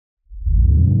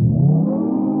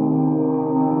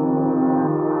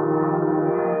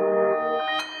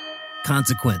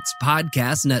Consequence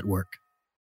Podcast Network.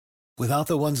 Without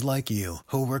the ones like you,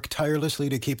 who work tirelessly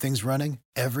to keep things running,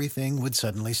 everything would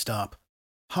suddenly stop.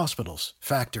 Hospitals,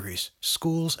 factories,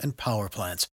 schools, and power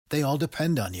plants, they all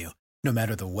depend on you. No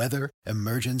matter the weather,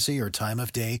 emergency, or time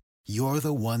of day, you're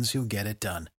the ones who get it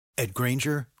done. At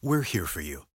Grainger, we're here for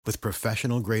you with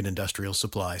professional-grade industrial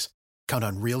supplies. Count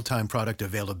on real-time product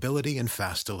availability and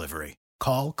fast delivery.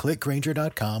 Call,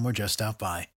 clickgrainger.com, or just stop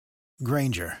by.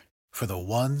 Grainger, for the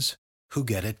ones who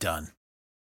get it done.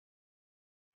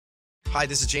 Hi,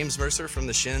 this is James Mercer from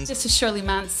The Shins. This is Shirley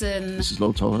Manson. This is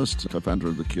Lo Tolhurst, co-founder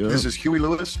of The Cure. This is Huey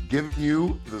Lewis giving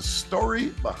you the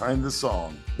story behind the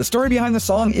song. The Story Behind the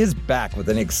Song is back with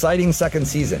an exciting second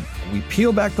season. We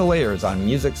peel back the layers on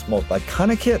music's most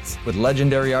iconic hits with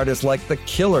legendary artists like The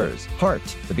Killers, Heart,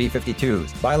 the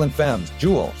B-52s, Violent Femmes,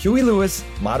 Jewel, Huey Lewis,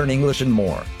 Modern English, and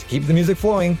more. To keep the music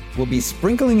flowing, we'll be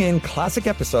sprinkling in classic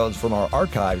episodes from our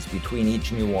archives between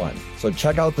each new one. So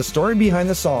check out The Story Behind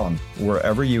the Song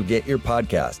wherever you get your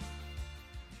podcast.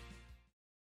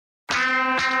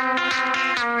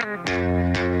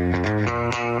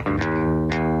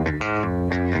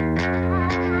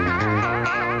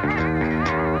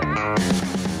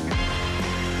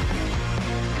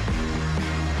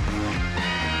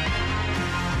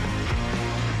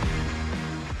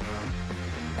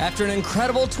 After an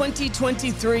incredible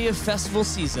 2023 of festival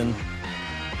season,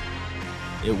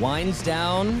 it winds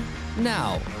down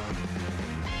now.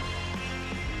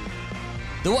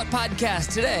 The What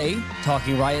Podcast today,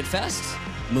 talking Riot Fest,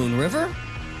 Moon River,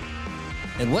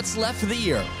 and what's left for the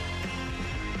year.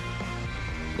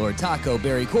 Lord Taco,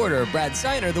 Barry Corder, Brad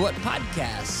Steiner, The What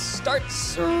Podcast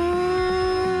starts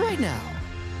right now.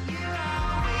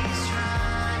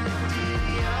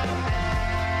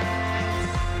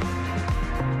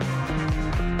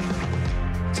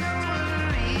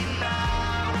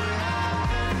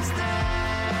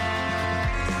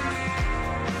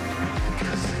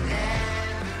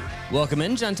 Welcome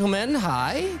in, gentlemen.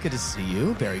 Hi. Good to see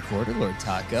you. Barry Corder, Lord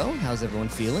Taco. How's everyone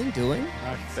feeling, doing?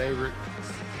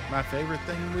 My favorite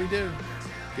thing we do.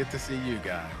 Get to see you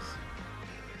guys.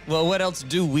 Well, what else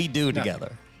do we do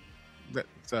together?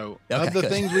 So, okay, of the good.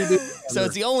 things we do. So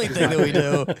it's the only thing that we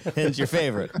do, and it's your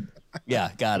favorite.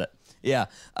 Yeah, got it. Yeah.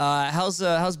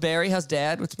 How's Barry? How's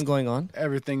Dad? What's been going on?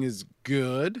 Everything is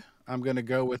good. I'm going to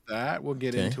go with that. We'll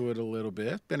get into it a little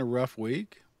bit. Been a rough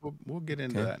week. We'll get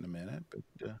into that in a minute. But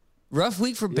rough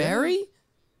week for Barry?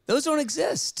 Those don't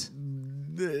exist.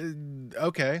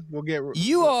 Okay, we'll get.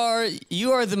 You are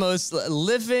the most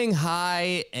living,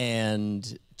 high,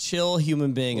 and chill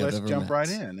human being I've ever met. Let's jump right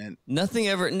in. And nothing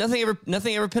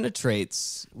ever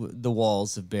penetrates the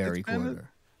walls of Barry Corder.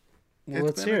 Well,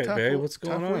 let's hear it, Barry. What's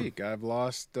going on? Week. I've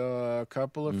lost a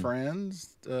couple of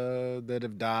friends that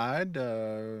have died.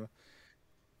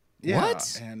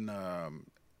 What? And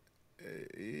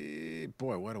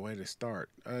boy, what a way to start.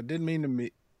 Didn't mean to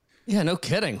meet. Yeah, no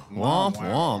kidding. Womp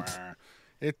womp.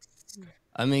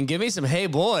 I mean, give me some "Hey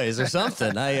Boys" or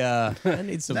something. I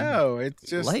need some. No, it's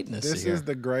just lightness. This here. is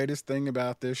the greatest thing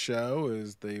about this show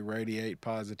is they radiate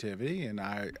positivity, and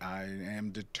I am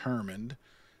determined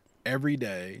every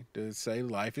day to say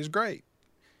life is great,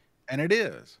 and it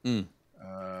is.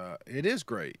 It is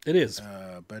great. It is.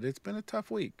 But it's been a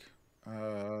tough week.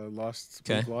 We've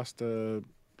lost a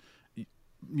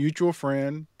mutual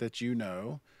friend that you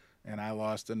know, and I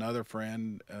lost another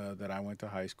friend that I went to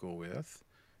high school with.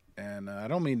 And I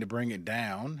don't mean to bring it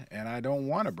down, and I don't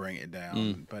want to bring it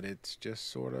down, but it's just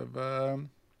sort of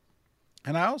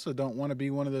and I also don't want to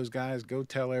be one of those guys, go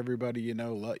tell everybody you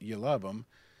know you love them,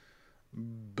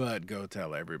 but go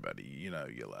tell everybody you know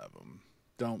you love them.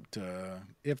 Don't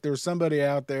if there's somebody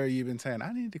out there you've been saying,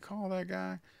 I need to call that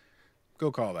guy,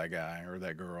 go call that guy or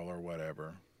that girl or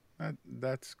whatever.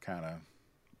 That's kind of...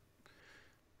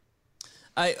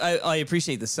 I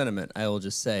appreciate the sentiment. I will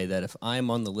just say that if I'm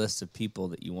on the list of people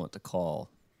that you want to call,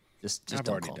 just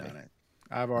don't call me. I've already done it.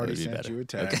 I've already sent you a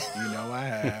text. Okay. You know I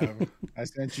have. I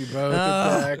sent you both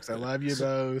a text. I love you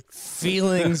both.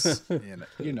 Feelings.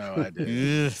 you know I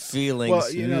did. Feelings. Well,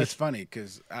 it's funny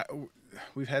because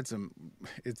we've had some.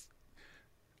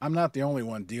 I'm not the only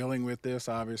one dealing with this,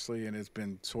 obviously, and it's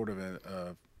been sort of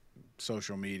a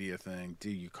social media thing.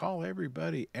 Do you call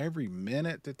everybody every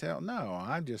minute to tell? No,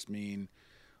 I just mean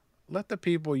let the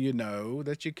people you know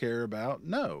that you care about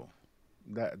know.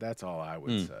 That's all I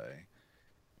would say.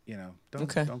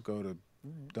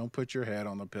 Don't put your head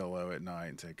on the pillow at night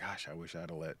and say, gosh, I wish I'd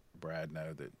have let Brad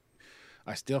know that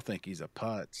I still think he's a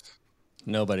putz.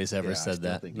 Nobody's ever said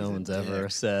that. No one's ever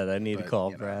said, I need to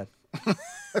call Brad.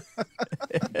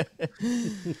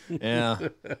 Yeah.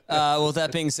 Well, with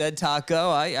that being said, Taco,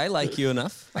 I like you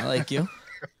enough. I like you.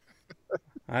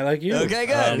 I like you. Okay,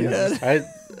 good.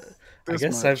 I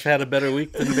guess I've had a better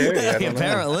week than Barry.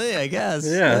 Apparently, I guess.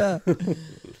 Yeah.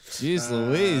 Jeez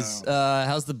Louise.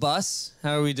 How's the bus?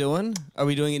 How are we doing? Are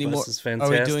we doing any Bus more? is Are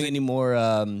we doing fantastic. any more?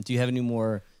 Do you have any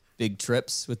more big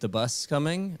trips with the bus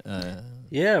coming?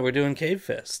 Yeah, we're doing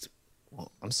CaveFest.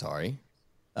 Well, I'm sorry.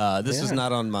 This is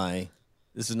not on my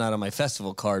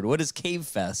festival card. What is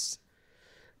CaveFest?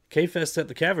 CaveFest at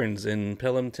the Caverns in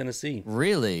Pelham, Tennessee.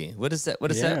 Really? What does that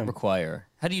require?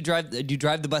 How do you drive? Do you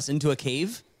drive the bus into a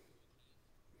cave?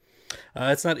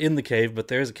 It's not in the cave, but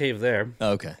there's a cave there.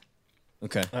 Oh,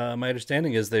 okay. My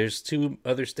understanding is there's 2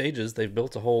 other stages. They've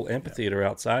built a whole amphitheater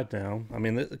outside now. I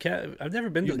mean, I've never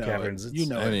been to the Caverns. I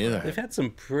mean, either. They've had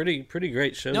some pretty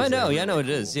great shows. No, I know. there. Yeah, I know it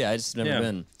is. Yeah, I just never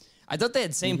been. I thought they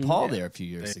had St. Paul there a few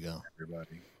years ago.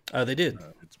 Everybody. They did.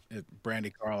 It's Brandy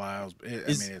Carlisle's.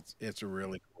 It's a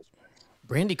really cool space.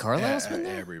 Brandy Carlisle's been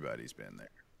there? Everybody's been there.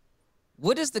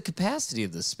 What is the capacity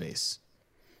of this space?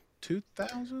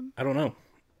 2,000? I don't know.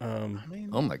 I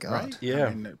mean, Oh my God. right? Yeah.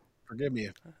 I mean, forgive me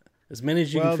if As many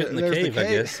as you can fit in the there's cave, I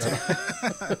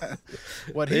guess.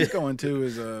 What he's going to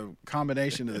is a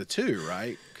combination of the two,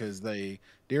 right? Because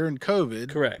during COVID,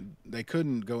 Correct. they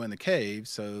couldn't go in the cave,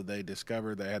 so they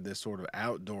discovered they had this sort of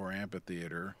outdoor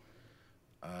amphitheater,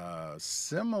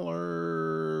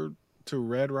 similar to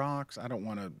Red Rocks. I don't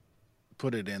want to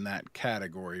put it in that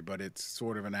category, but it's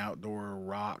sort of an outdoor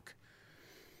rock.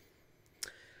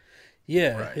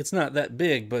 Yeah, Right. it's not that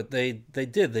big, but they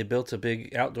built a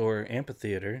big outdoor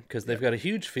amphitheater because they've got a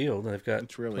huge field and they've got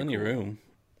It's really plenty of cool. room.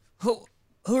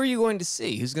 Who are you going to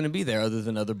see? Who's going to be there other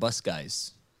than other bus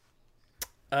guys?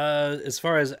 As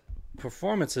far as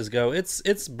performances go, it's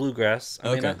bluegrass.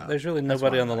 I mean, Okay. there's really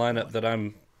nobody on the lineup that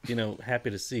I'm happy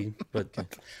to see, but Barry,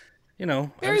 I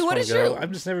just what wanna is go. your-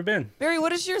 I've just never been. Barry,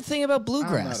 what is your thing about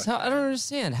bluegrass? I'm I don't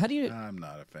understand. How do you... I'm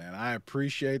not a fan. I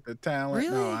appreciate the talent.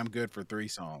 Really? No, I'm good for 3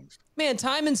 songs. Man,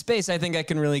 time and space, I think I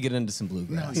can really get into some No, you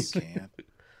bluegrass. can't.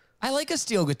 I like a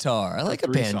steel guitar. I like a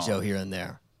 3 banjo songs. here and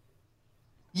there.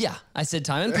 Yeah, I said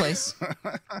time and place.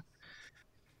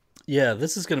 Yeah,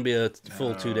 this is going to be a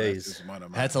full 2 days. That's just one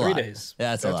of my- That's a 3 lot. days.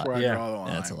 That's a That's lot. where I Yeah. draw the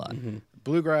line. That's a lot.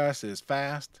 Bluegrass is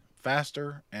fast,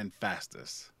 faster, and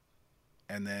fastest,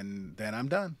 and then I'm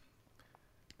done.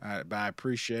 But I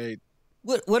appreciate.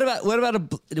 What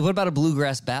about a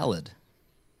bluegrass ballad?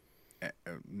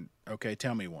 Okay,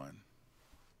 tell me one.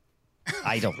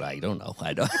 I don't know.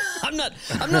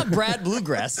 I'm not Brad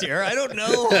Bluegrass here. I don't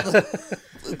know all the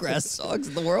bluegrass songs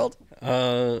in the world.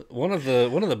 One of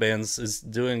the bands is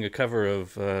doing a cover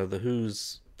of the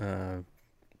Who's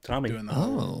Tommy. Doing the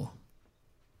whole,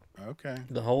 okay.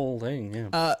 The whole thing,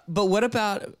 yeah. But what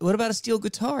about a steel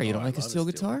guitar? You don't I like a love steel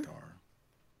guitar?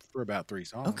 For about 3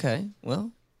 songs. Okay,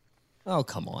 well, oh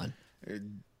come on.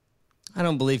 I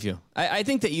don't believe you. I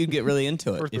think that you'd get really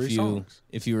into For it 3 songs.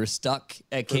 if you were stuck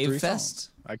at For 3 CaveFest. songs.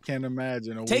 I can't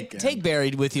imagine a weekend. Take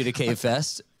Barry with you to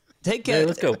CaveFest. Yeah,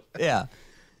 let's go. Yeah,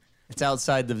 it's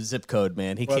outside the zip code,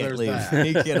 man. He Well, can't there's leave. that.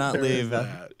 He cannot There is leave.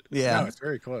 that. Yeah. No, it's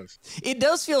very close. It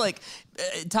does feel like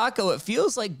Taco. It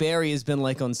feels like Barry has been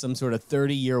like on some sort of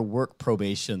 30-year work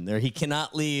probation. There, he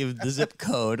cannot leave the zip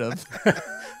code of.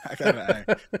 I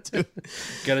gotta,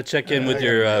 Got to check in with I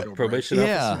your gotta take a break. probation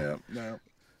Yeah. officer. no.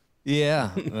 Yeah,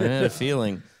 I had a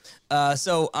feeling.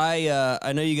 So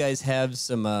I know you guys have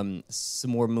some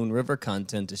more Moon River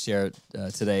content to share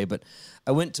today, but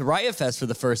I went to Riot Fest for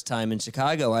the first time in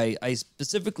Chicago. I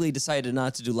specifically decided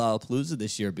not to do Lollapalooza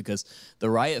this year because the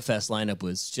Riot Fest lineup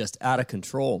was just out of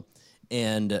control.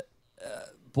 And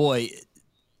boy,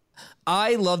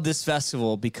 I love this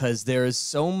festival because there is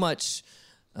so much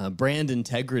brand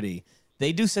integrity.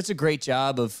 They do such a great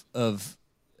job of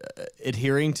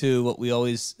adhering to what we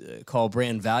always call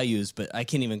brand values, but I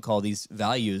can't even call these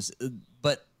values.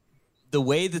 But the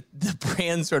way that the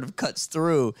brand sort of cuts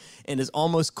through and is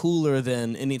almost cooler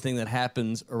than anything that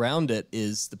happens around it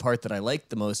is the part that I like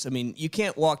the most. I mean, you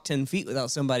can't walk 10 feet without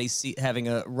somebody having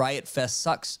a Riot Fest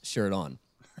Sucks shirt on.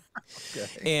 Okay.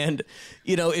 And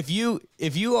if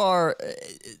you are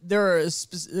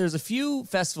there's a few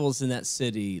festivals in that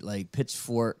city like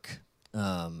Pitchfork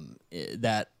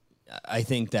that I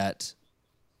think that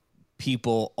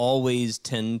people always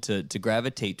tend to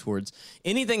gravitate towards.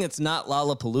 Anything that's not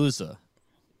Lollapalooza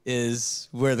is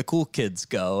where the cool kids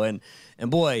go. And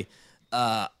boy,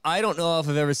 I don't know if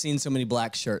I've ever seen so many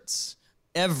black shirts.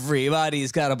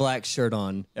 Everybody's got a black shirt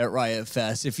on at Riot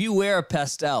Fest. If you wear a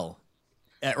pastel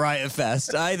at Riot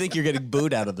Fest, I think you're getting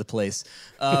booed out of the place.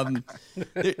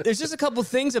 There's just a couple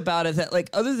things about it that, like,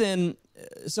 other than,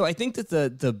 so I think that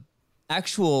the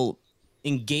actual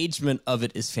engagement of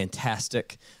it is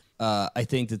fantastic. I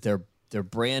think that Their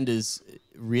brand is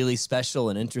really special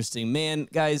and interesting. Man,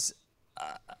 guys,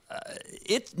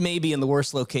 it may be in the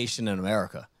worst location in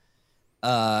America.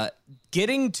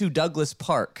 Getting to Douglas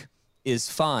Park is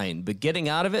fine, but getting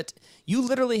out of it, you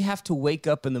literally have to wake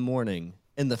up in the morning,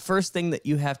 and the first thing that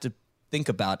you have to think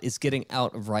about is getting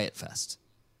out of Riot Fest.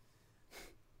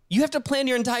 You have to plan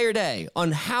your entire day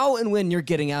on how and when you're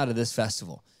getting out of this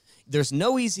festival. There's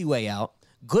no easy way out.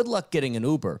 Good luck getting an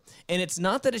Uber. And it's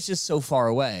not that it's just so far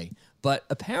away, but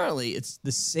apparently it's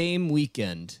the same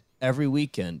weekend, every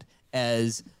weekend,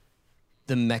 as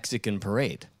the Mexican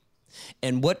parade.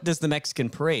 And what does the Mexican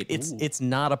parade? It's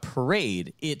not a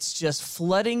parade. It's just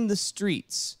flooding the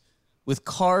streets with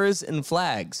cars and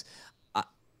flags.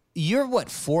 You're,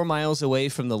 4 miles away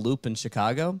from the Loop in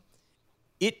Chicago?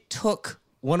 It took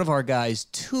one of our guys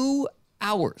 2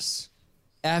 hours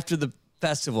after the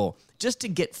festival just to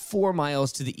get 4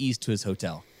 miles to the east to his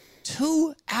hotel.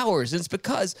 2 hours. And it's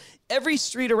because every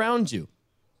street around you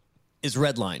is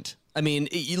redlined. I mean,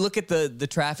 you look at the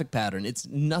traffic pattern. It's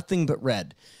nothing but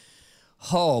red.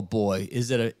 Oh, boy,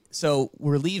 is it So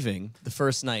we're leaving the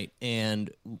first night, and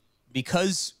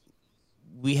because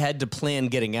we had to plan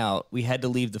getting out, we had to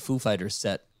leave the Foo Fighters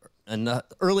set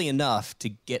early enough to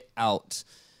get out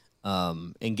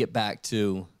and get back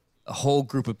to a whole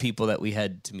group of people that we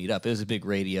had to meet up. It was a big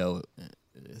radio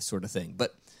sort of thing.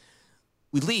 But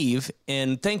we leave,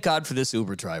 and thank God for this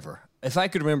Uber driver. If I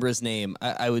could remember his name,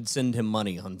 I would send him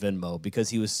money on Venmo because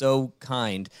he was so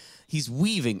kind. He's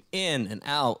weaving in and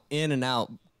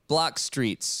out, block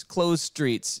streets, closed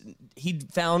streets. He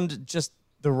found just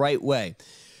the right way.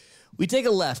 We take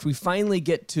a left. We finally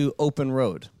get to open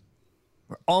road.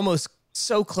 We're almost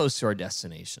so close to our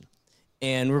destination.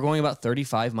 And we're going about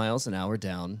 35 miles an hour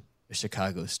down a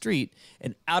Chicago street.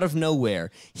 And out of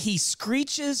nowhere, he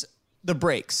screeches the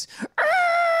brakes.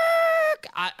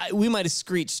 We might have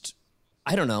screeched,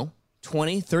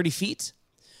 20, 30 feet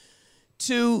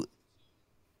to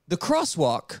the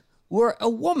crosswalk where a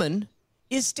woman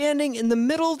is standing in the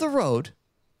middle of the road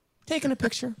taking a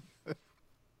picture.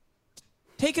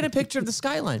 Taking a picture of the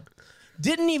skyline.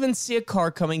 Didn't even see a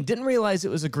car coming, didn't realize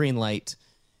it was a green light.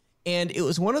 And it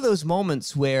was one of those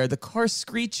moments where the car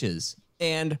screeches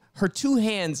and her two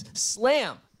hands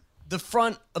slam the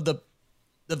front of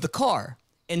the car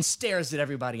and stares at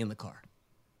everybody in the car.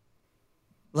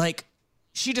 Like,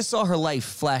 she just saw her life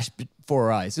flash before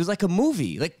her eyes. It was like a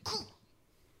movie.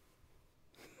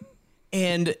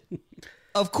 And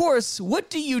of course, what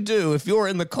do you do if you're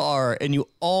in the car and you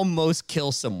almost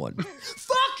kill someone?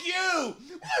 Fuck you! What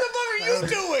the fuck are you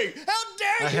doing? How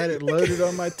dare you? I had it loaded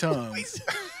on my tongue.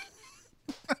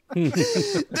 They're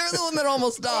the one that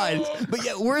almost died, but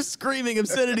yet we're screaming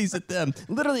obscenities at them.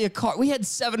 Literally a car. We had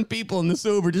 7 people in this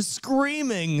Uber just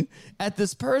screaming at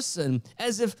this person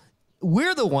as if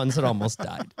we're the ones that almost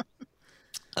died.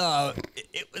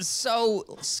 It was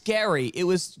so scary. It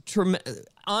was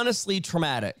honestly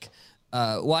traumatic.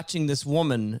 Watching this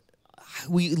woman,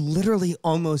 we literally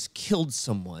almost killed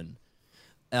someone.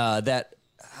 That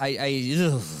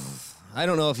I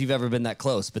don't know if you've ever been that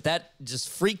close, but that just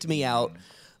freaked me out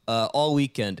all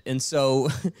weekend. And so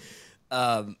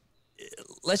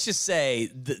let's just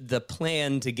say the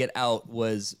plan to get out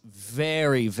was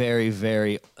very, very,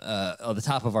 very on the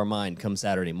top of our mind come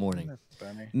Saturday morning. That's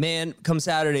funny. Man, come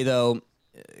Saturday though,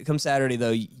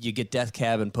 you get Death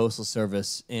Cab and Postal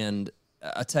Service. And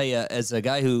I'll tell you, as a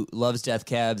guy who loves Death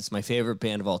Cab, it's my favorite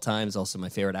band of all time. It's also my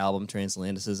favorite album,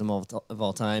 Transatlanticism of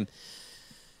all time.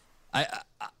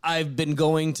 I've been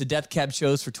going to Death Cab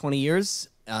shows for 20 years.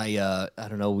 I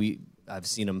don't know. I've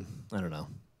seen them,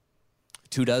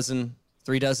 3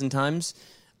 dozen times.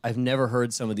 I've never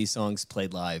heard some of these songs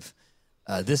played live.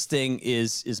 This thing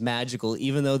is magical,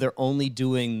 even though they're only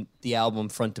doing the album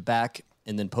front to back,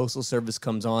 and then Postal Service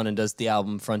comes on and does the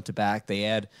album front to back. They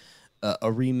add a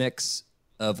remix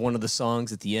of one of the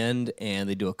songs at the end, and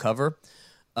they do a cover.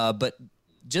 But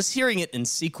just hearing it in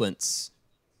sequence,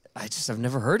 I've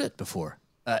never heard it before.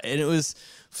 And it was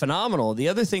phenomenal. The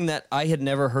other thing that I had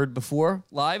never heard before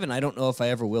live, and I don't know if I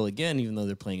ever will again, even though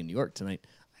they're playing in New York tonight,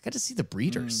 I got to see the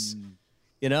Breeders,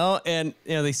 and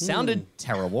they sounded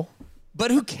terrible,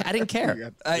 but I didn't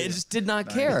care. I just did not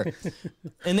care.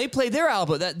 And they played their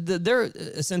album, their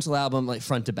essential album, like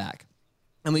front to back.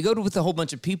 And we go with a whole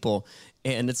bunch of people,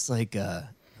 and it's like, I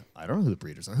don't know who the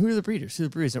Breeders are. Who are the Breeders? Who are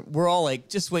the Breeders? And we're all like,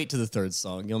 just wait to the third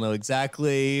song. You'll know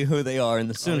exactly who they are. And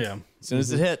as soon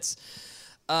as it hits.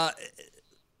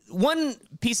 One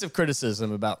piece of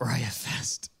criticism about Riot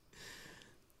Fest.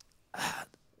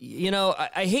 I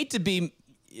hate to be,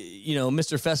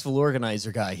 Mr. Festival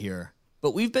Organizer guy here,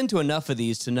 but we've been to enough of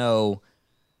these to know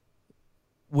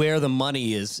where the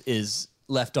money is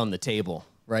left on the table,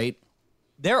 right?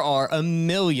 There are a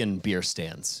million beer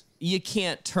stands. You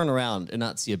can't turn around and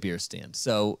not see a beer stand.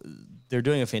 So they're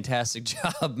doing a fantastic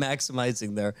job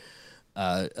maximizing their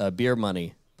beer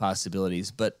money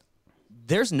possibilities, but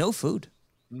there's no food.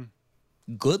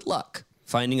 Good luck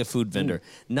finding a food vendor.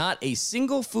 Not a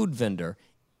single food vendor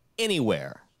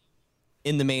anywhere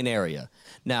in the main area.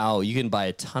 Now, you can buy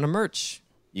a ton of merch.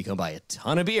 You can buy a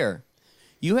ton of beer.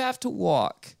 You have to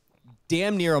walk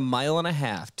damn near 1.5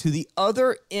 miles to the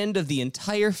other end of the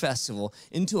entire festival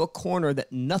into a corner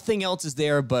that nothing else is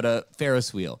there but a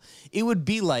Ferris wheel. It would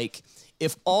be like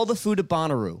if all the food at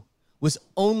Bonnaroo was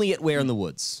only at Where in the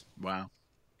Woods. Wow.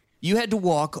 You had to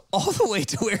walk all the way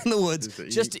to Where in the Woods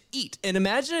just to eat. And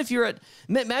imagine if you're at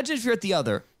the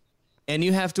other and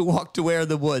you have to walk to Where in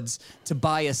the Woods to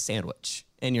buy a sandwich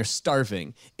and you're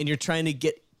starving and you're trying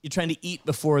to eat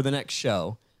before the next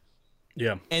show.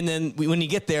 Yeah. And then when you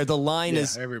get there, the line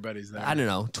is everybody's there. I don't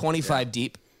know, 25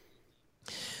 deep.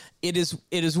 It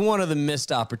is one of the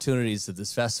missed opportunities of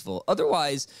this festival.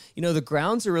 Otherwise, the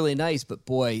grounds are really nice, but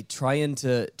boy, trying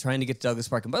to get to Douglas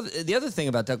Park. And the other thing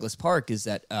about Douglas Park is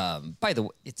that, by the way,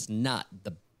 it's not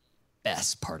the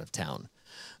best part of town.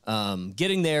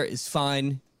 Getting there is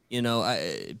fine.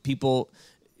 People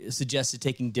suggested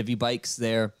taking divvy bikes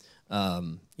there. I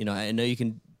know you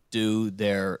can do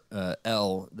their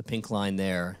the pink line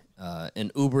there,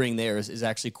 and Ubering there is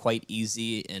actually quite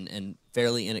easy and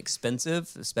fairly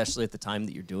inexpensive, especially at the time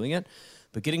that you're doing it.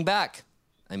 But getting back,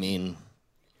 I mean,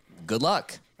 good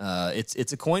luck.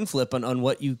 It's a coin flip on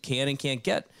what you can and can't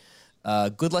get.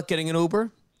 Good luck getting an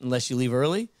Uber unless you leave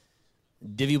early.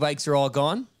 Divvy bikes are all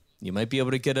gone. You might be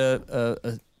able to get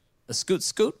a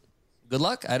scoot. Good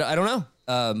luck. I don't know.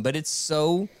 But it's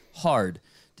so hard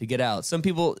to get out. Some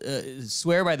people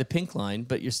swear by the pink line,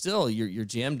 but you're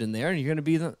jammed in there, and you're going to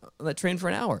be on that train for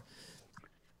an hour.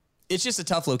 It's just a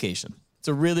tough location. It's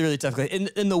a really, really tough location.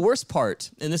 And the worst part,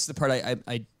 and this is the part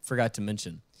I forgot to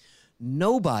mention,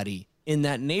 nobody in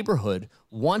that neighborhood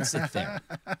wants it there.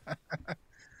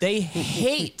 They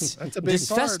hate this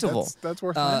festival. That's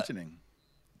worth mentioning.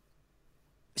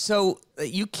 So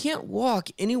you can't walk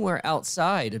anywhere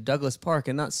outside of Douglas Park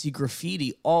and not see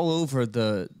graffiti all over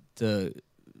the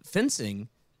fencing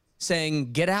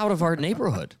saying, "Get out of our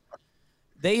neighborhood."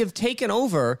 They have taken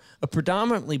over a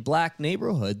predominantly black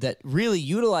neighborhood that really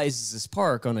utilizes this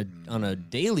park on a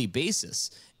daily basis,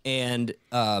 and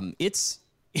it's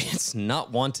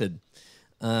not wanted.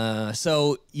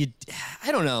 So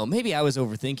I don't know. Maybe I was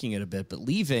overthinking it a bit, but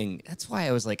leaving. That's why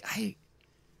I was like, I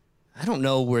don't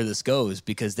know where this goes,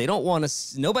 because they don't want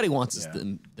us. Nobody wants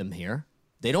them here.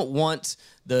 They don't want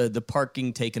the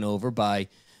parking taken over by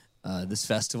this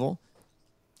festival.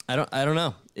 I don't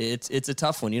know. It's a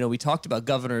tough one. We talked about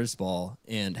Governor's Ball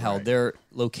and how their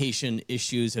location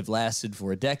issues have lasted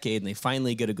for a decade, and they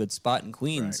finally get a good spot in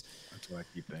Queens. Right. That's what I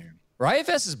keep thinking. Riot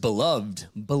Fest is beloved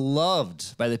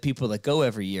by the people that go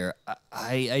every year.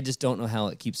 I just don't know how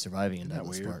it keeps surviving in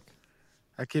Douglas Park.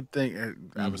 I keep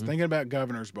thinking. I was thinking about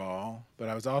Governor's Ball, but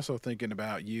I was also thinking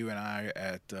about you and I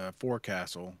at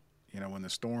Forecastle. When the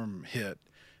storm hit,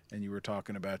 and you were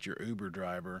talking about your Uber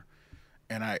driver,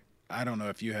 and I don't know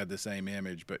if you had the same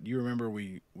image, but you remember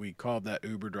we called that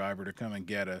Uber driver to come and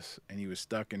get us, and he was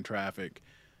stuck in traffic,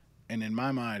 and in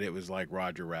my mind it was like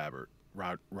Roger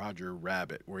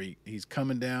Rabbit, where he's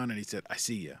coming down and he said, I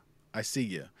see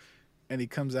you, and he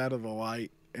comes out of the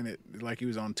light, and it like he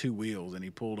was on two wheels, and he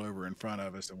pulled over in front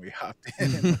of us, and we hopped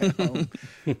in and went home.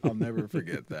 I'll never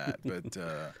forget that. But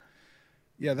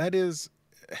that is,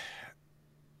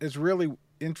 it's really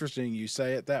interesting you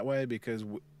say it that way, because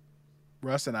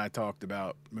Russ and I talked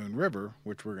about Moon River,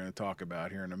 which we're going to talk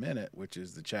about here in a minute, which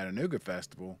is the Chattanooga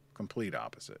Festival, complete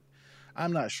opposite.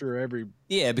 I'm not sure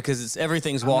because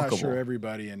everything's walkable. I'm not sure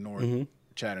everybody in North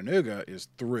Chattanooga is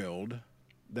thrilled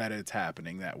that it's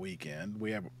happening that weekend.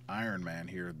 We have Iron Man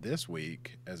here this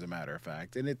week, as a matter of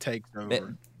fact, and it takes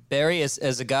over. Barry,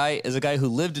 as a guy who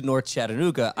lived in North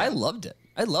Chattanooga, I loved it.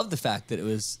 I loved the fact that it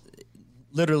was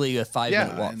literally a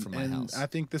 5-minute walk from my house. I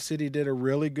think the city did a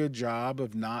really good job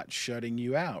of not shutting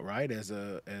you out, right? As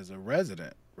a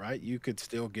resident, right? You could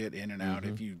still get in and out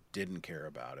if you didn't care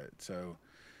about it. So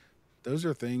those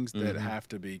are things that have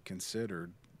to be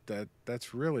considered.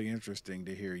 That's really interesting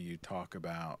to hear you talk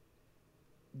about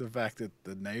the fact that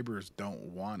the neighbors don't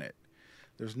want it.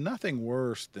 There's nothing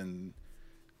worse than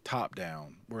top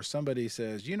down, where somebody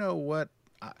says, you know what,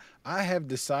 I have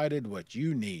decided what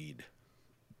you need.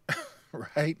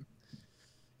 Right?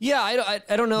 Yeah,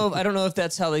 I don't know. I don't know if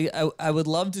that's how they. I would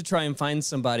love to try and find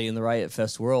somebody in the Riot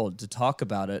Fest world to talk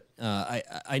about it.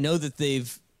 I know that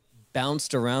they've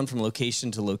bounced around from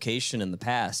location to location in the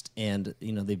past, and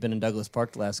they've been in Douglas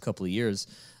Park the last couple of years.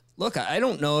 Look, I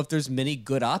don't know if there's many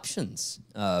good options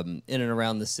in and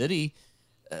around the city.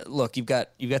 Look, you've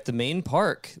got the main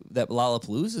park that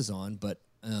Lollapalooza is on, but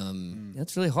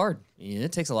that's really hard.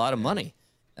 It takes a lot of money.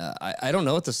 I don't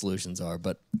know what the solutions are,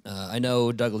 but I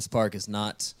know Douglas Park is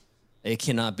not. It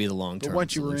cannot be the long-term. But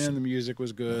once you solution. were in, the music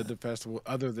was good. The festival,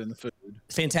 other than the food,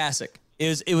 Fantastic.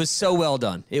 It was so well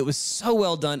done. It was so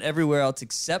well done everywhere else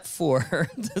except for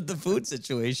the food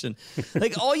situation.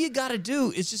 Like, all you got to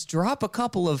do is just drop a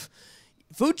couple of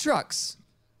food trucks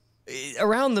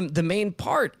around the main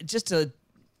part, just for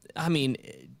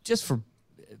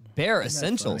bare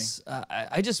essentials.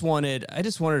 I just wanted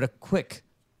a quick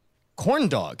corn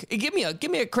dog. Give me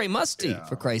a Cray Musty,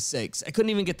 for Christ's sakes. I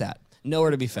couldn't even get that.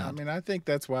 Nowhere to be found. I mean, I think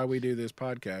that's why we do this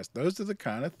podcast. Those are the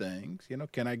kind of things,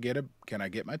 can I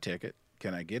get my ticket?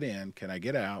 Can I get in? Can I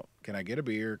get out? Can I get a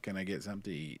beer? Can I get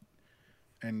something to eat?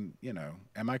 And,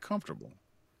 am I comfortable?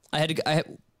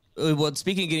 Well,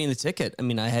 speaking of getting the ticket, I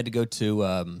mean, I had to go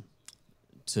to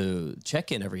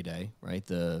check in every day, right?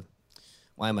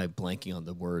 Why am I blanking on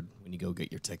the word when you go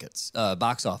get your tickets?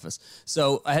 Box office.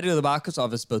 So I had to go to the box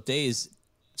office both days.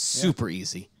 Super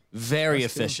easy. Very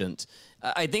efficient.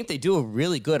 I think they do a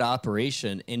really good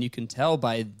operation, and you can tell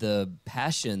by the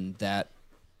passion that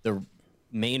the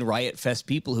main Riot Fest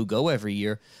people who go every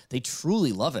year, they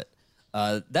truly love it.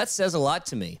 That says a lot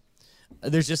to me.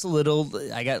 There's just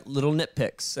I got little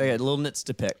nitpicks. I got little nits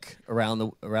to pick around the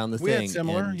thing. We had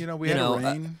similar, and, we had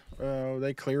rain.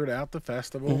 They cleared out the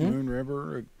festival, Moon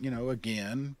River,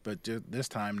 again, but this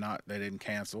time they didn't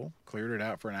cancel. Cleared it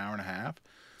out for an hour and a half.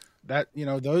 That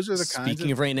those are the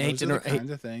Speaking of rain, kinds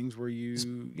of things where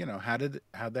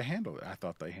how'd they handle it? I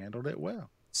thought they handled it well.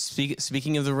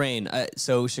 Speaking of the rain,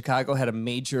 so Chicago had a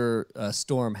major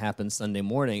storm happen Sunday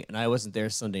morning, and I wasn't there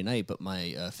Sunday night, but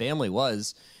my family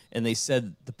was, and they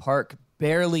said the park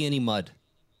barely any mud.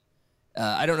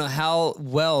 I don't know how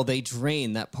well they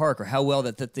drain that park or how well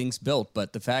that thing's built,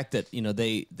 but the fact that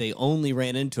they only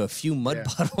ran into a few mud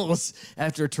puddles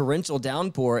after a torrential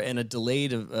downpour and a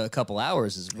delayed a couple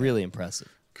hours is really impressive.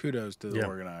 Kudos to the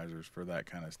organizers for that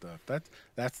kind of stuff.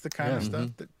 That's the kind of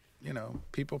stuff that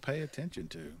people pay attention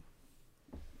to.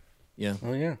 Yeah.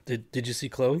 Oh yeah. Did you see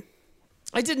Chloe?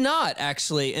 I did not,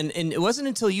 actually, and it wasn't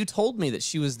until you told me that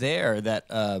she was there that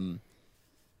I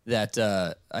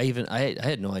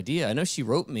had no idea. I know she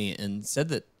wrote me and said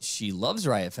that she loves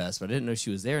Riot Fest, but I didn't know she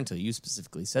was there until you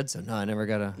specifically said so. No, I never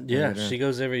got a... Yeah, she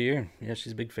goes every year. Yeah,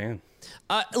 she's a big fan.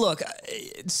 Look,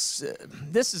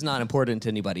 this is not important to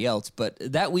anybody else, but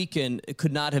that weekend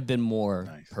could not have been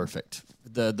more perfect.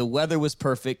 The weather was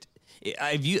perfect.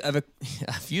 I've used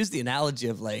the analogy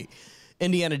of like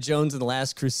Indiana Jones in The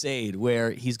Last Crusade, where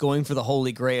he's going for the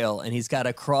Holy Grail and he's got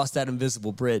to cross that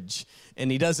invisible bridge and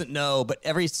he doesn't know, but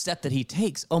every step that he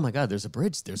takes, oh my God, there's a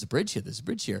bridge here, there's a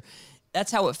bridge here.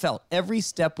 That's how it felt. Every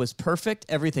step was perfect.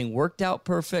 Everything worked out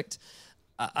perfect.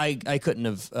 I couldn't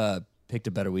have picked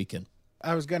a better weekend.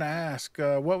 I was going to ask,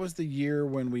 what was the year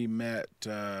when we met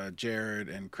Jared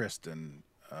and Kristen?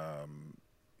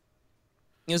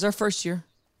 It was our first year.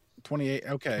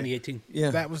 2018.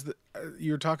 Yeah. That was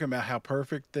you were talking about how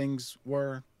perfect things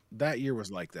were. That year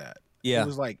was like that. Yeah. It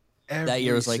was like every that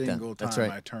year was like single that. That's time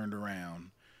right. I turned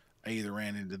around, I either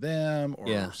ran into them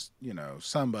or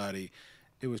somebody.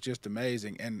 It was just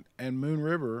amazing. And Moon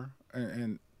River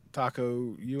and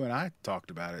Taco, you and I talked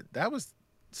about it. That was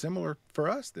similar for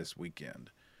us this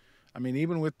weekend. I mean,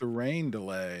 even with the rain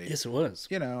delay. Yes, it was.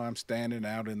 I'm standing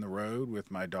out in the road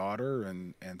with my daughter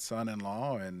and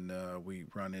son-in-law, and we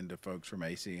run into folks from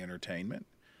AC Entertainment.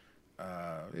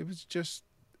 It was just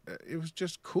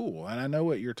cool. And I know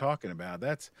what you're talking about.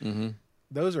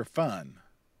 Those are fun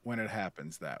when it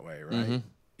happens that way, right?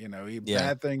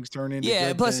 Bad things turn into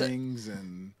good things.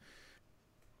 And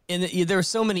there were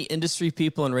so many industry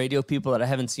people and radio people that I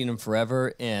haven't seen in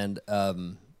forever. And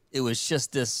it was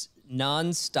just this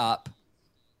nonstop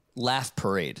laugh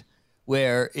parade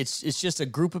where it's just a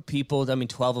group of people. I mean,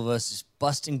 12 of us just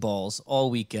busting balls all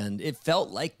weekend. It felt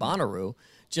like Bonnaroo,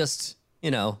 just,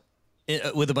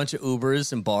 with a bunch of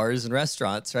Ubers and bars and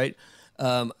restaurants, right?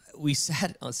 We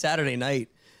sat on Saturday night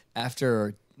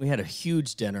after we had a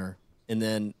huge dinner. And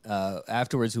then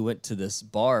afterwards we went to this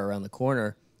bar around the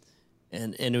corner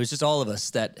and it was just all of us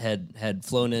that had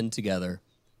flown in together.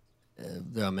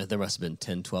 There must have been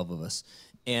 10, 12 of us.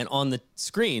 And on the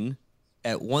screen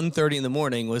at 1:30 in the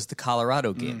morning was the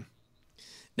Colorado game.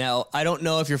 Now, I don't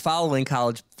know if you're following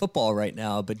college football right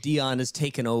now, but Deion has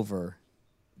taken over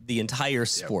the entire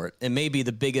sport and maybe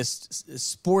the biggest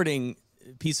sporting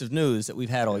piece of news that we've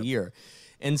had all year.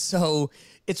 And so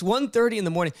it's 1:30 in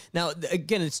the morning. Now,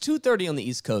 again, it's 2:30 on the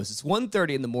East Coast. It's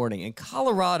 1:30 in the morning. And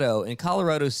Colorado and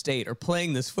Colorado State are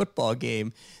playing this football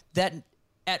game that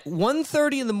at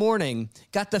 1:30 in the morning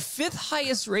got the 5th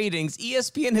highest ratings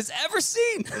ESPN has ever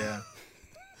seen. Yeah.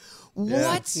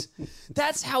 What?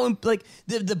 That's how, like,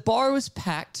 the bar was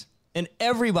packed and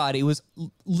everybody was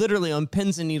literally on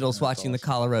pins and needles watching the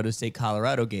Colorado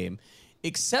State-Colorado game,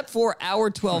 except for our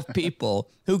 12 people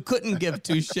who couldn't give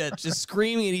two shits, just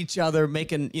screaming at each other,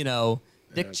 making,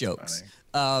 dick jokes.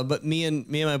 But me and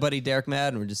my buddy Derek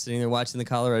Madden were just sitting there watching the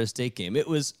Colorado State game. It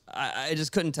was, I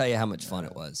just couldn't tell you how much fun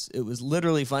it was. It was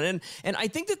literally fun. And I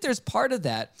think that there's part of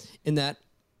that in that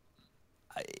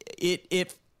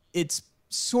it's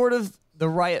sort of the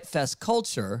Riot Fest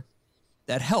culture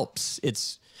that helps.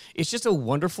 It's just a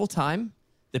wonderful time.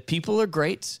 The people are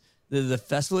great. The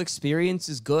festival experience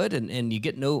is good, and you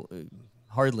get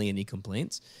hardly any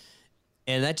complaints.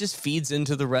 And that just feeds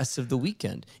into the rest of the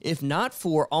weekend. If not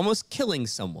for almost killing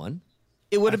someone,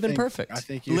 it would have been perfect. I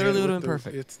think literally would have been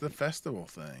perfect. It's the festival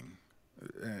thing.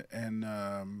 And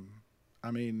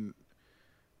I mean,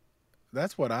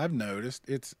 that's what I've noticed.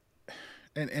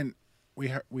 And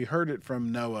we heard it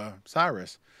from Noah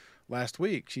Cyrus last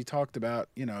week. She talked about,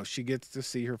 she gets to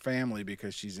see her family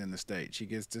because she's in the state. She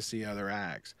gets to see other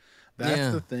acts.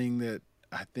 That's the thing that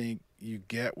I think you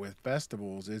get with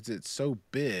festivals is it's so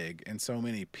big and so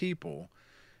many people.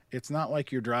 It's not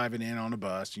like you're driving in on a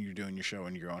bus and you're doing your show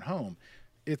and you're going home.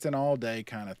 It's an all day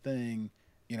kind of thing.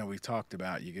 We talked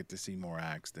about you get to see more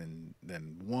acts than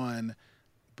one,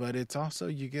 but it's also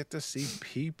you get to see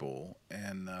people,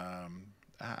 and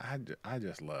I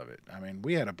just love it. I mean,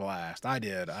 we had a blast. I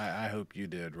did. I hope you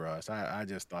did, Russ. I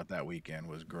just thought that weekend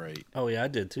was great. Oh, yeah, I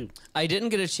did too. I didn't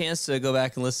get a chance to go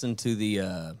back and listen to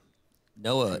the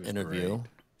Noah interview. Great.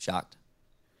 Shocked.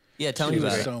 Yeah, tell me about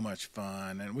it. It was so much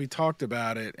fun, and we talked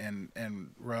about it. And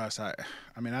Russ, I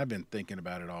mean, I've been thinking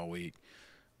about it all week.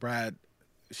 Brad,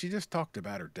 she just talked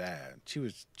about her dad. She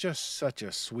was just such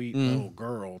a sweet little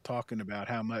girl talking about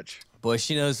how much. Boy,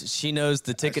 she knows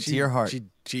the ticket to your heart.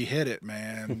 She hit it,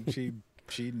 man.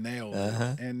 she nailed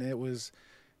it, and it was,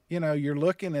 you're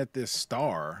looking at this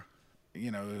star,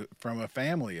 from a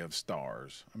family of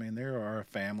stars. I mean, there are a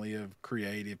family of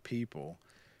creative people.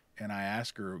 And I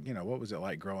asked her, what was it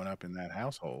like growing up in that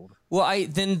household? Well,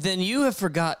 then you have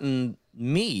forgotten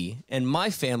me and my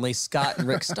family, Scott and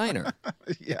Rick Steiner.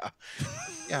 Yeah,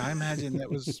 I imagine that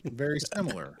was very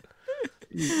similar.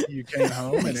 You came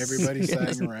home and everybody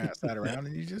sat around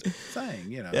and you just sang,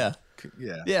 Yeah.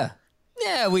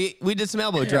 Yeah, we did some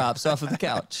elbow drops off of the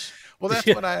couch. Well, that's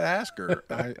what I asked her.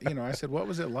 I said, what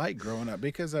was it like growing up?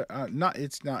 Because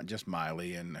it's not just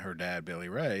Miley and her dad, Billy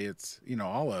Ray. It's,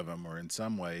 all of them are in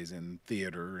some ways in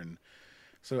theater. And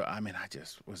so, I mean,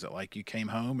 was it like you came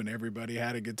home and everybody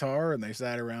had a guitar and they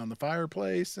sat around the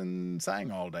fireplace and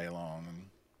sang all day long? And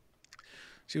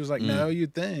she was like, no,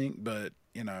 you'd think. But,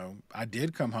 I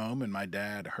did come home and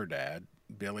her dad,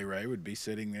 Billy Ray, would be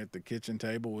sitting at the kitchen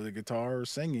table with a guitar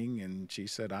singing, and she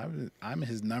said, I'm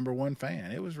his number one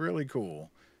fan. It was really cool.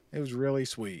 It was really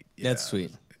sweet. Yeah, that's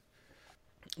sweet.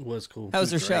 It was cool. How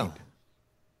was her show?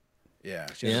 Yeah,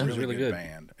 she had a really good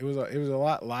band. It was a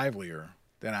lot livelier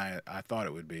than I thought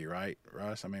it would be, right,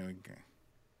 Russ? I mean,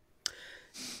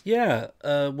 yeah,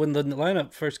 when the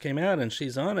lineup first came out and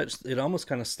she's on it, it almost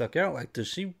kind of stuck out. Like, does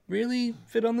she really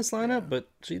fit on this lineup? But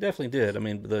she definitely did. I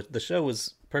mean, the show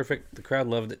was perfect. The crowd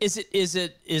loved it.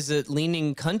 Is it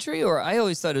leaning country, or I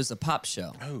always thought it was a pop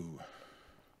show?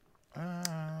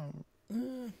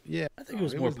 Yeah, I think it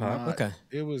was more pop. Okay,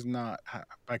 it was not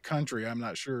by country. I'm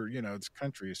not sure. It's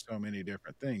country is so many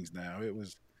different things now. It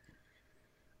was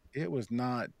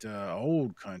not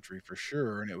old country for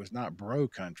sure, and it was not bro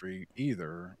country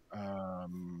either. I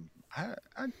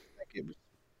think it was.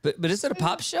 But is it a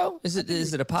pop show? Is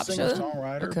it a pop show?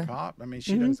 Singer-songwriter, pop. I mean,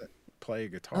 she doesn't play a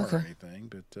guitar or anything,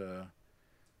 but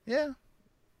yeah,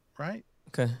 right.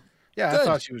 Okay. Yeah, Good. I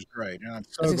thought she was great, and I'm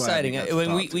so It's glad exciting.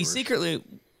 When we secretly.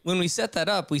 When we set that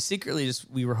up, we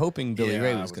were hoping Billy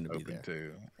Ray was going to be there.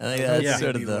 Too. I think that's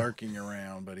sort of lurking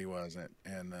around, but he wasn't.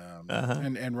 And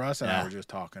and Russ and I were just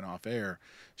talking off air.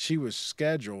 She was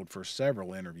scheduled for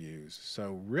several interviews,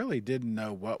 so really didn't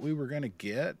know what we were going to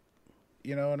get.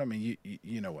 You know what I mean?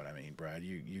 You know what I mean, Brad.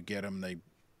 You get them. They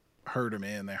herd them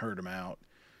in. They herd them out.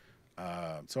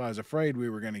 So I was afraid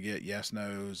we were going to get yes,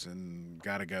 nos, and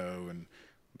gotta go. And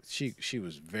she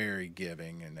was very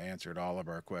giving and answered all of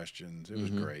our questions. It was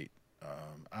great.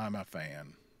 I'm a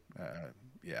fan.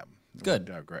 Yeah,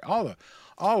 good. Great. All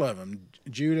of them.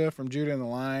 Judah from Judah and the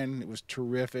Lion. It was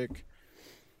terrific.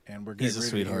 And we're getting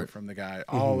ready to hear from the guy.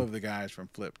 All of the guys from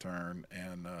Flipturn,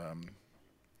 and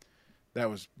that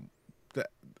was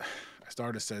that. I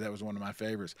started to say that was one of my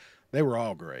favorites. They were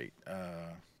all great.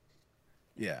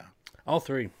 Yeah, all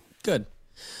three. Good.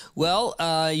 Well,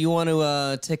 you want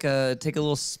to take a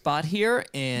little spot here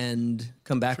and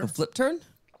come back with Flip Turn?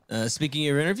 Speaking of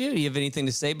your interview, do you have anything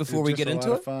to say before we get into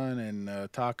it? It was a lot of fun,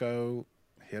 and Taco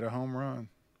hit a home run,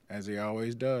 as he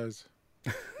always does.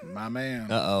 My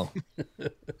man. Uh-oh.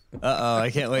 I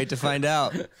can't wait to find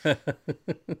out.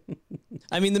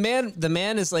 I mean, the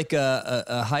man is like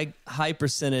a high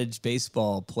percentage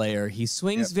baseball player. He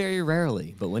swings very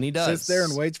rarely, but when he does, sits there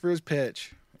and waits for his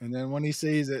pitch. And then when he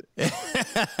sees it, he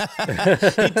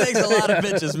takes a lot of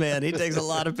pitches, man. He takes a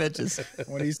lot of pitches.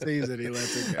 When he sees it, he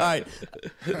lets it go. All right.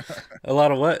 A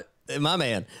lot of what? My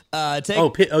man.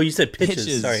 You said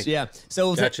pitches. Sorry. Yeah.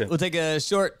 So Gotcha. we'll take a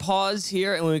short pause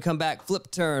here, and when we come back, Flip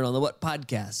Turn on the What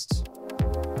Podcast.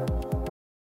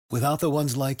 Without the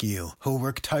ones like you, who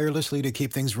work tirelessly to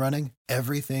keep things running,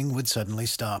 everything would suddenly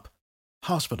stop.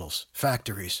 Hospitals,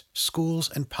 factories,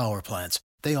 schools, and power plants,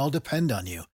 they all depend on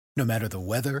you. No matter the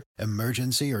weather,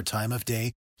 emergency, or time of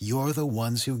day, you're the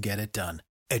ones who get it done.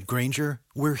 At Grainger,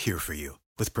 we're here for you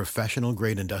with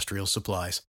professional-grade industrial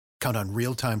supplies. Count on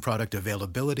real-time product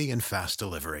availability and fast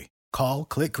delivery. Call,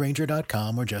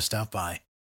 clickgrainger.com, or just stop by.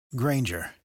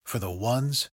 Grainger, for the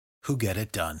ones who get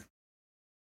it done.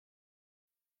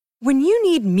 When you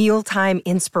need mealtime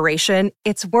inspiration,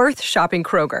 it's worth shopping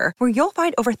Kroger, where you'll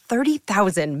find over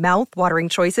 30,000 mouth-watering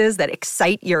choices that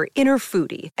excite your inner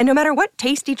foodie. And no matter what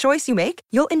tasty choice you make,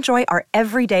 you'll enjoy our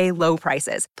everyday low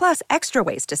prices, plus extra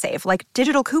ways to save, like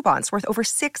digital coupons worth over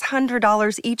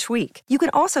 $600 each week. You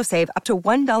can also save up to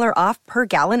 $1 off per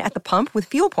gallon at the pump with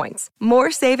fuel points.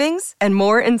 More savings and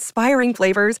more inspiring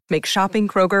flavors make shopping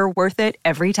Kroger worth it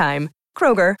every time.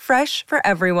 Kroger, fresh for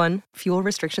everyone. Fuel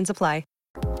restrictions apply.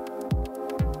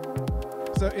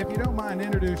 So if you don't mind,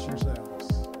 introduce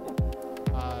yourselves.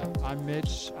 I'm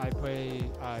Mitch. I play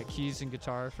keys and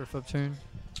guitar for Flip Turn.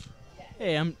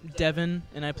 Hey, I'm Devin,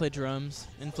 and I play drums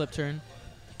in Flip Turn.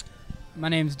 My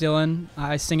name's Dylan.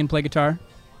 I sing and play guitar.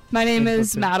 My name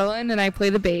is Madeline, and I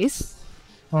play the bass.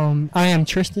 I am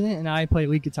Tristan, and I play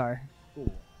lead guitar.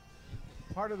 Cool.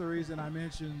 Part of the reason I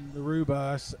mentioned the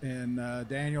Rubus and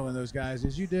Daniel and those guys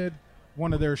is you did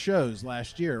one of their shows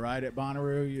last year, right, at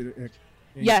Bonnaroo?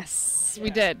 Yes, we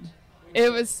did.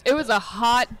 It was a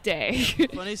hot day.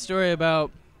 Funny story about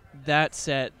that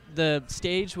set. The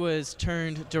stage was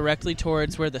turned directly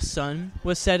towards where the sun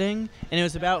was setting, and it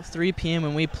was about 3 p.m.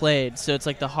 when we played, so it's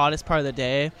like the hottest part of the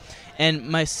day. And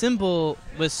my cymbal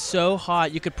was so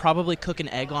hot you could probably cook an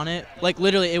egg on it. Like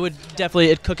literally,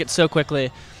 it'd cook it so quickly.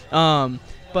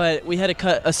 But we had to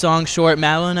cut a song short.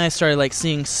 Madeline and I started like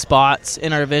seeing spots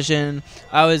in our vision.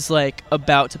 I was like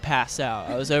about to pass out.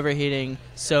 I was overheating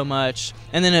so much.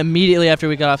 And then immediately after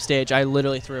we got off stage, I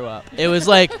literally threw up. It was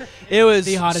like, it was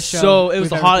the hottest show. It was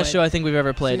the hottest show I think we've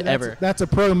ever played ever. That's a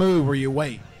pro move where you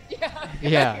wait.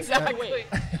 Yeah. Exactly.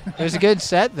 It was a good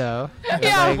set though.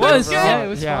 Yeah, like, it was good. Yeah, it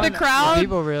was fun. The crowd,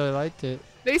 people really liked it.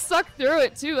 They stuck through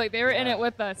it too. Like they were in it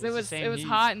with us. It was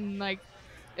hot and like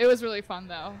it was really fun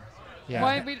though.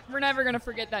 Yeah. We're never gonna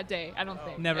forget that day. I don't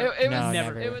think. Never.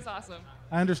 Never. It was awesome.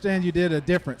 I understand you did a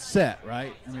different set,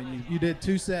 right? I mean, you did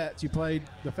 2 sets. You played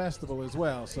the festival as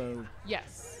well. So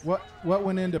yes. What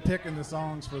went into picking the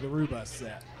songs for the Rubus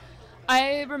set?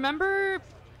 I remember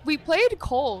we played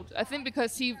Cold. I think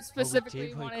because he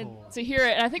specifically wanted to hear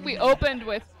it, and I think we opened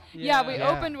with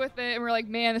opened with it, and we're like,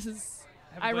 man, this is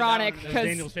ironic because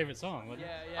Daniel's favorite song.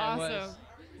 Awesome.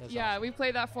 Yeah, we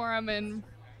played that for him and.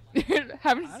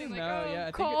 Haven't seen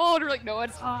cold. We're like, no,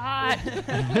 it's hot.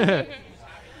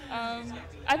 I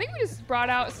think we just brought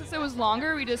out, since it was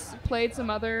longer, we just played some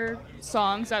other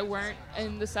songs that weren't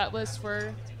in the set list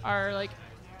for our like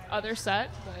other set.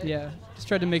 But yeah, just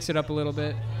tried to mix it up a little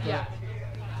bit. Yeah.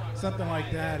 Something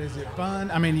like that, is it fun?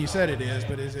 I mean, you said it is,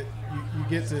 but is it you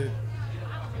get to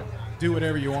do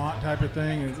whatever you want type of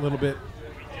thing? A little bit.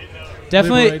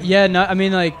 Definitely, liberating? yeah. No, I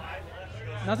mean like.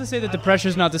 Not to say that the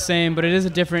pressure's not the same, but it is a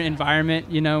different environment,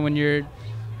 you know, when you're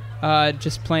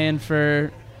just playing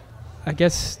for, I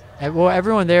guess. Well,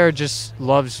 everyone there just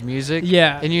loves music.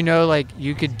 Yeah. And you know, like,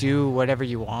 you could do whatever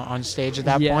you want on stage at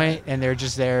that point, and they're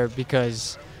just there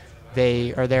because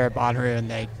they are there at Bonnaroo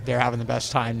and they're having the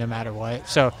best time no matter what.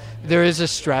 So there is a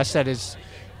stress that is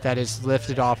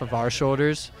lifted off of our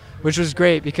shoulders, which was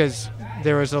great because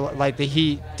there was the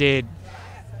heat did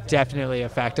definitely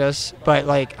affect us, but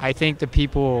like I think the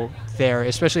people there,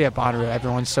 especially at Bonnaroo,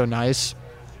 everyone's so nice,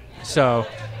 so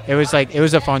it was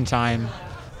a fun time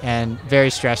and very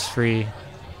stress-free.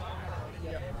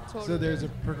 So there's a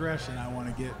progression I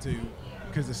want to get to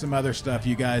because of some other stuff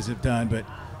you guys have done, but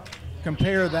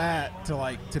compare that to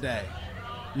like today.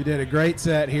 You did a great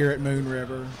set here at Moon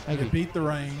River. You beat the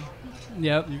rain.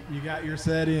 Yep. You got your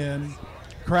set in.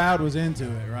 Crowd was into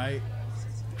it, right?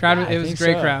 It was a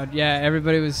great crowd. Yeah,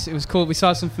 everybody it was cool. We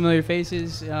saw some familiar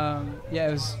faces. It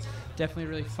was definitely a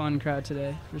really fun crowd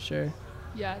today, for sure.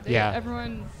 Yeah,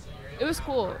 everyone, it was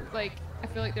cool. Like, I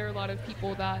feel like there were a lot of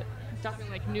people that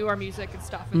definitely like knew our music and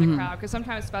stuff in the crowd, because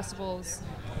sometimes festivals,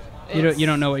 you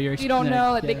don't know what you're expecting. You don't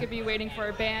know, like, they could be waiting for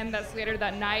a band that's later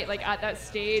that night, like at that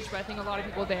stage, but I think a lot of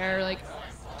people there like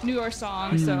knew our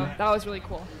song, so that was really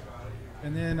cool.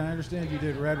 And then I understand you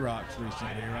did Red Rocks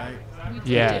recently, right?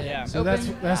 Yeah. So that's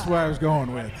where I was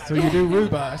going with. So you do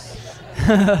Rubus,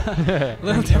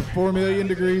 4 million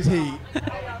degrees heat,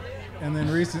 and then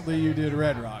recently you did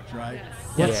Red Rocks, right?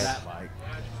 What's that like?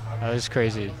 That was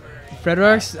crazy. Red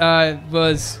Rocks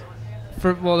was,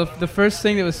 the first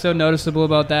thing that was so noticeable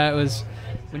about that was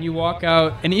when you walk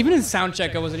out, and even in sound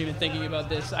check, I wasn't even thinking about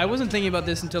this. I wasn't thinking about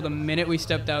this until the minute we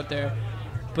stepped out there.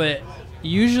 But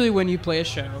usually when you play a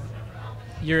show,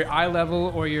 you're eye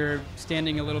level or you're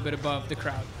standing a little bit above the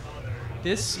crowd.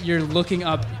 This, you're looking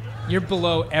up, you're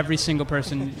below every single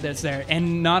person that's there.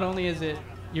 And not only is it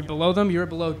you're below them, you're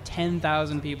below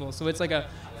 10,000 people. So it's like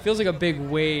feels like a big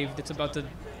wave that's about to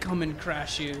come and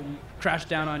crash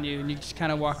down on you. And you just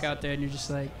kind of walk out there and you're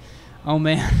just like, oh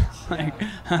man, like,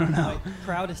 I don't know. Like,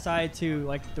 crowd aside to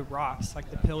like the rocks, like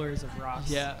the pillars of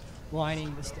rocks. Yeah.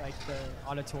 Lining this, like the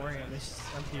auditorium,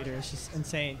 theater, it's just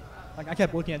insane. Like, I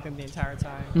kept looking at them the entire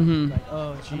time. Like,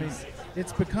 oh, jeez. I mean,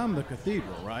 it's become the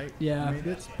cathedral, right? Yeah. I mean,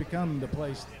 it's become the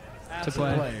place to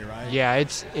play, right? Yeah,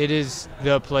 it is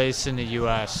the place in the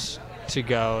U.S. to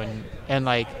go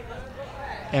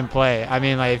and play. I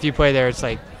mean, like, if you play there, it's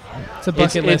like it's a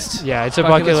bucket list. It's a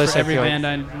bucket list for every band.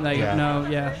 I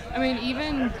mean,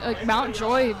 even like Mount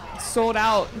Joy sold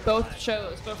out both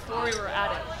shows before we were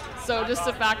at it. So just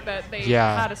the fact that they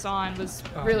had us on was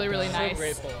really, really nice. So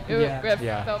grateful.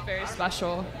 It felt very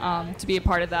special to be a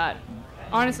part of that.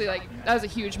 Honestly, like, that was a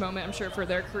huge moment, I'm sure, for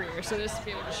their career. So just to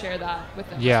be able to share that with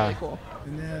them was really cool.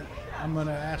 And then I'm going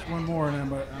to ask one more, and I'm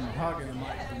hogging the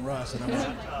mic from Russ, and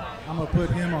I'm going to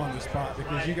put him on the spot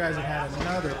because you guys have had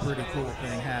another pretty cool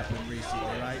thing happen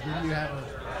recently, right? Didn't you have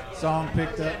a song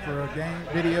picked up for a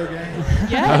video game?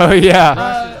 Yes. Oh,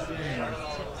 yeah.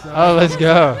 So let's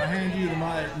go. I hand you the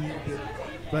mic,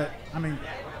 but I mean,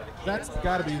 that's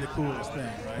got to be the coolest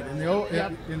thing, right?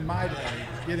 In my day,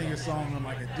 getting a song on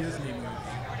like a Disney movie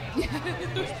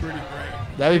was pretty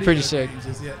great. That'd be pretty sick.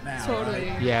 Is it now, Totally.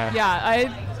 Right? Yeah.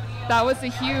 That was a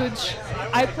huge.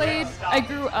 I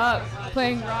grew up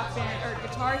playing Rock Band or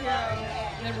Guitar Hero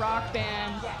and then Rock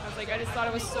Band. I just thought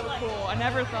it was so cool. I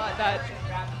never thought that.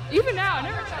 Even now, I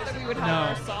never thought that we would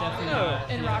have our song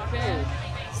in Rock Band.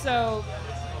 So.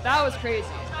 That was crazy.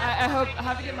 I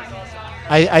have to get my hands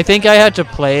on it. I think I had to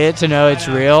play it to know it's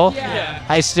real. Yeah.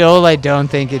 I still don't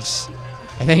think it's.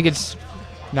 I think it's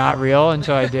not real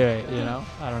until I do it.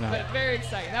 I don't know. But very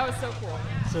exciting. That was so cool.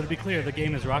 So to be clear, the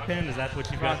game is Rock Band. Is that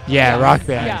what you've got? Yeah, Rock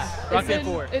Band. Yeah. Rock Band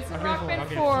 4. It's Rock Band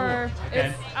 4. Okay.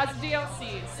 It's as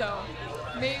DLC. So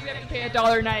maybe we have to pay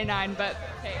 $1.99, but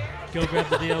hey. Go grab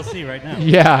the DLC right now.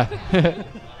 Yeah.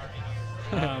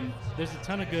 There's a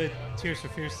ton of good Tears for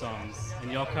Fears songs,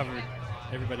 and y'all covered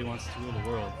Everybody Wants to Rule the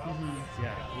World.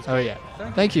 Yeah. Oh, yeah.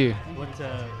 Thank you. What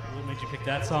made you pick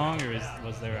that song, or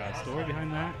was there a story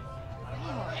behind that?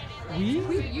 We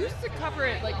used to cover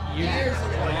it like years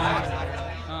ago.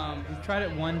 We tried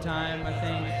it one time, I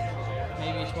think,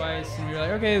 maybe twice, and we were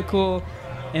like, okay, cool.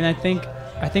 And I think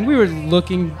we were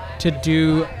looking to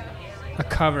do a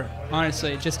cover,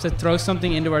 honestly, just to throw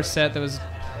something into our set that was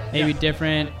maybe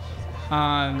different.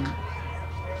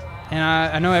 And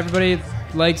I know everybody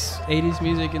likes 80s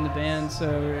music in the band,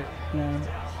 so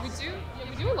We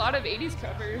do a lot of 80s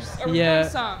covers. Or we do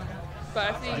some, but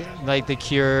I think like The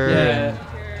Cure and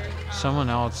someone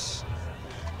else.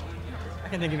 I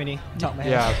can't think of any top of my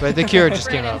head. Yeah, but The Cure just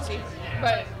came out.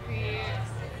 But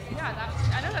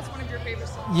I know that's one of your favorite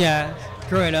songs. Yeah,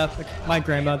 growing up, my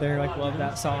grandmother loved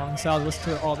that song, so I would listen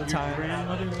to it all the time. Your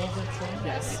grandmother loved that song?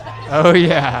 Yes. Oh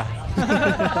yeah.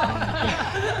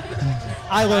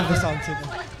 I love the song too.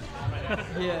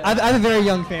 Yeah. I have a very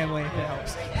young family. It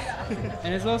helps.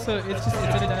 And it's a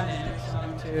dynamic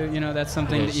song too. That's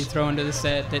something that you throw into the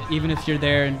set. That even if you're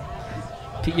there and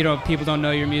people don't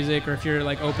know your music, or if you're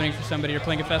opening for somebody or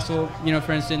playing a festival,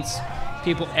 for instance,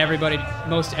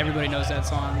 most everybody knows that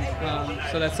song.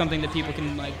 So that's something that people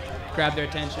can grab their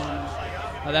attention.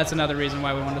 That's another reason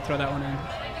why we wanted to throw that one in.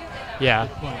 Yeah.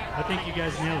 I think you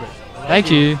guys nailed it. Thank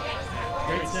you.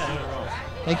 Great set.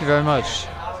 Thank you very much.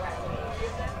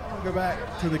 I want to go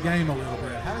back to the game a little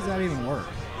bit. How does that even work?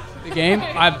 The game?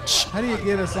 How do you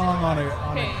get a song on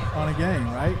a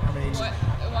game, right? I mean,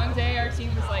 one day our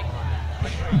team was like,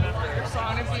 your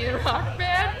song to be a rock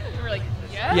band? And we're like,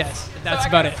 yes. Yes, that's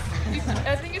about it.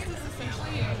 I think it's just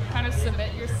essentially you kind of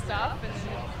submit your stuff and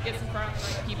then it gets in front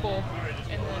of like people.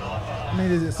 And then, I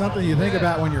mean, is it something you think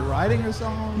about when you're writing a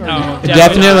song? Or No,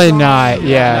 definitely not.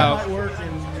 Yeah.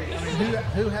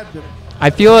 Who had the I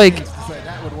feel like to say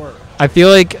that would work? I feel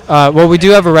like, well, we do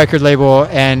have a record label,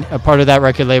 and a part of that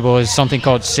record label is something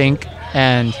called Sync,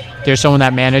 and there's someone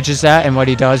that manages that, and what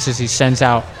he does is he sends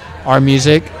out our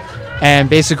music, and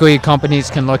basically companies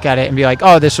can look at it and be like,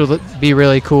 oh, this would be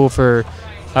really cool for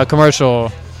a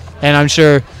commercial, and I'm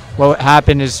sure what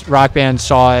happened is Rock Band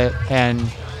saw it and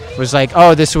was like,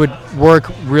 oh, this would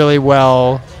work really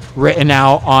well written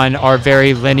out on our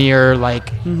very linear,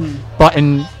 like,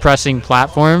 button pressing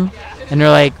platform, and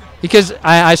they're like, because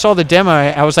I saw the demo,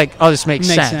 I was like, oh, this makes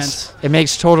sense. It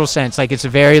makes total sense. Like, it's a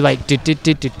very, like,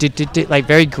 like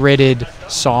very gridded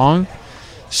song.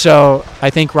 So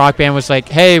I think Rock Band was like,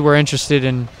 hey, we're interested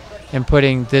in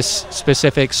putting this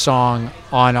specific song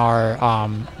on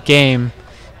our game.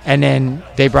 And then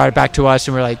they brought it back to us,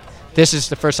 and we're like, this is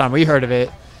the first time we heard of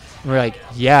it. And we're like,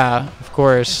 yeah, of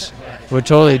course. We'll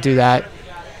totally do that.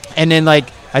 And then, like,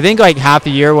 I think, like, half a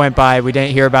year went by. We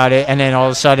didn't hear about it. And then all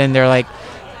of a sudden, they're like,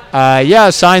 yeah,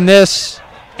 sign this,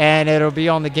 and it'll be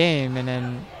on the game, and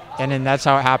then that's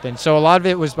how it happened. So a lot of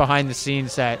it was behind the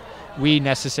scenes that we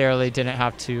necessarily didn't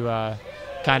have to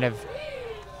kind of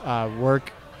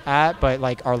work at, but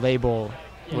like our label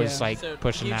was like so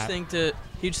pushing that.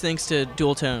 Huge thanks to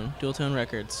Dual Tone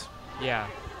Records. Yeah,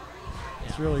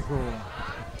 it's really cool.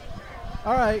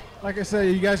 All right, like I said, are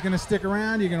you guys gonna stick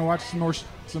around? You're gonna watch some more.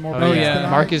 Oh yeah, tonight?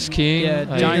 Marcus King,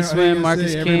 Johnny Swim,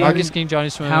 Marcus King, Johnny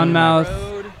Swim,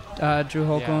 Houndmouth. Drew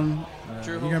Holcomb.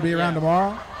 You gonna be around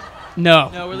tomorrow?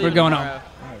 No, we're going tomorrow.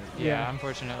 home. Yeah,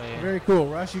 unfortunately. Very cool.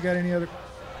 Russ, you got any other?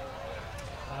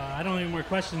 I don't have any more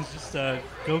questions. Just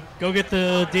go get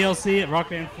the DLC at Rock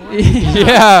Band 4.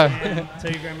 Yeah. And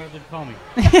tell your grandmother to call me.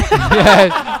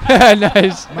 Yeah,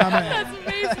 nice. My man.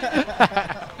 That's amazing.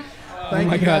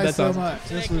 Thank you guys that's so awesome. much.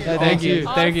 This was Thank awesome. you.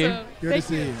 Awesome. Thank you. Good to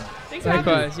see you. Thanks for having us.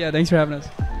 Likewise. Yeah, thanks for having us.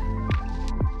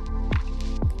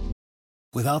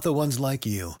 Without the ones like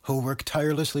you, who work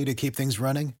tirelessly to keep things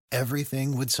running,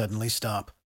 everything would suddenly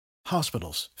stop.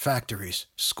 Hospitals, factories,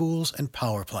 schools, and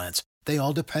power plants, they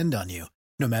all depend on you.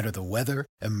 No matter the weather,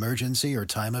 emergency, or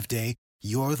time of day,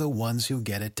 you're the ones who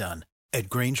get it done. At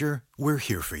Grainger, we're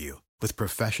here for you with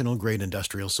professional-grade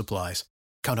industrial supplies.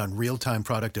 Count on real-time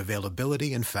product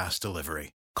availability and fast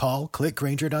delivery. Call,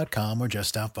 clickgrainger.com, or just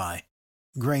stop by.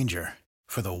 Grainger,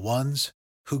 for the ones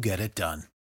who get it done.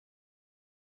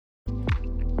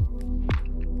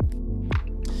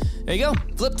 There you go.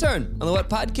 Flip turn on the What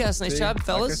Podcast. Nice job,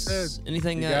 fellas. Like I said,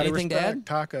 anything you gotta anything to respect add?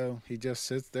 Taco. He just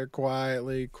sits there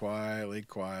quietly,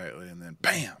 and then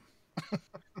bam.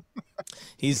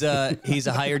 He's a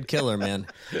hired killer, man.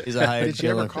 He's a hired Did you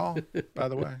killer. ever call, by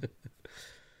the way?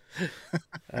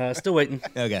 Still waiting.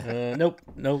 Okay. Nope.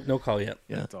 No call yet.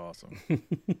 Yeah. That's awesome.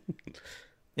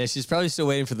 Yeah, she's probably still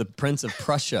waiting for the Prince of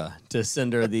Prussia to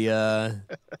send her the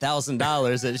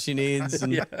 $1,000 that she needs.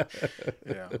 And... Yeah.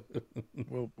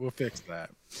 We'll fix that.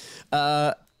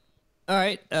 All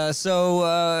right.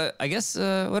 So I guess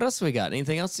what else we got?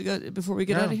 Anything else to go before we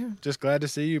get out of here? Just glad to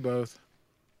see you both.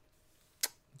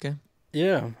 Okay.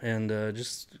 Yeah, and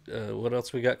just what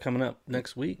else we got coming up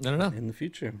next week? I don't know. In the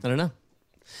future. I don't know.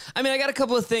 I mean, I got a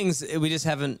couple of things. We just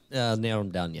haven't nailed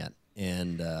them down yet.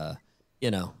 And,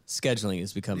 scheduling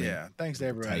is becoming. Yeah. Thanks to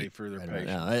everybody for their patience.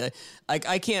 Right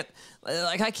now.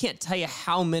 I can't tell you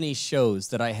how many shows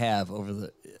that I have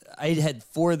I had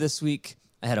 4 this week.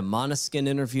 I had a Måneskin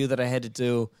interview that I had to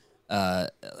do.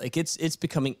 It's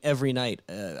becoming every night.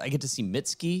 I get to see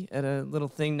Mitski at a little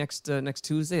thing next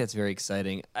Tuesday. That's very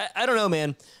exciting. I don't know,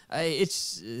 man.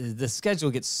 The schedule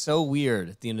gets so weird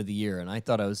at the end of the year, and I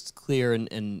thought I was clear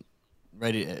and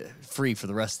ready, free for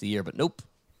the rest of the year, but nope.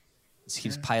 It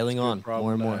keeps piling on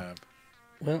more and more.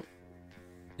 Well,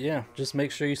 yeah. Just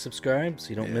make sure you subscribe so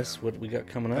you don't miss what we got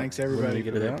coming up. Thanks everybody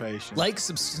for their patience. Like,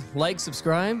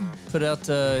 subscribe. Put out,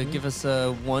 give us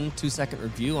a 1-2 second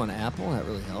review on Apple. That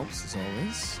really helps as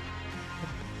always.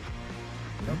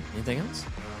 Anything else?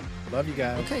 Love you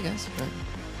guys. Okay, guys. All right.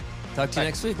 Talk to you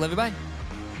next week. Love you. Bye.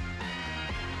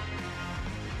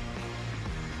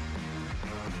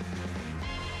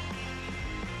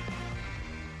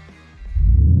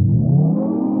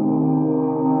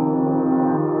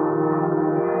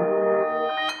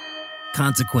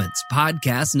 Consequence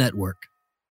Podcast Network.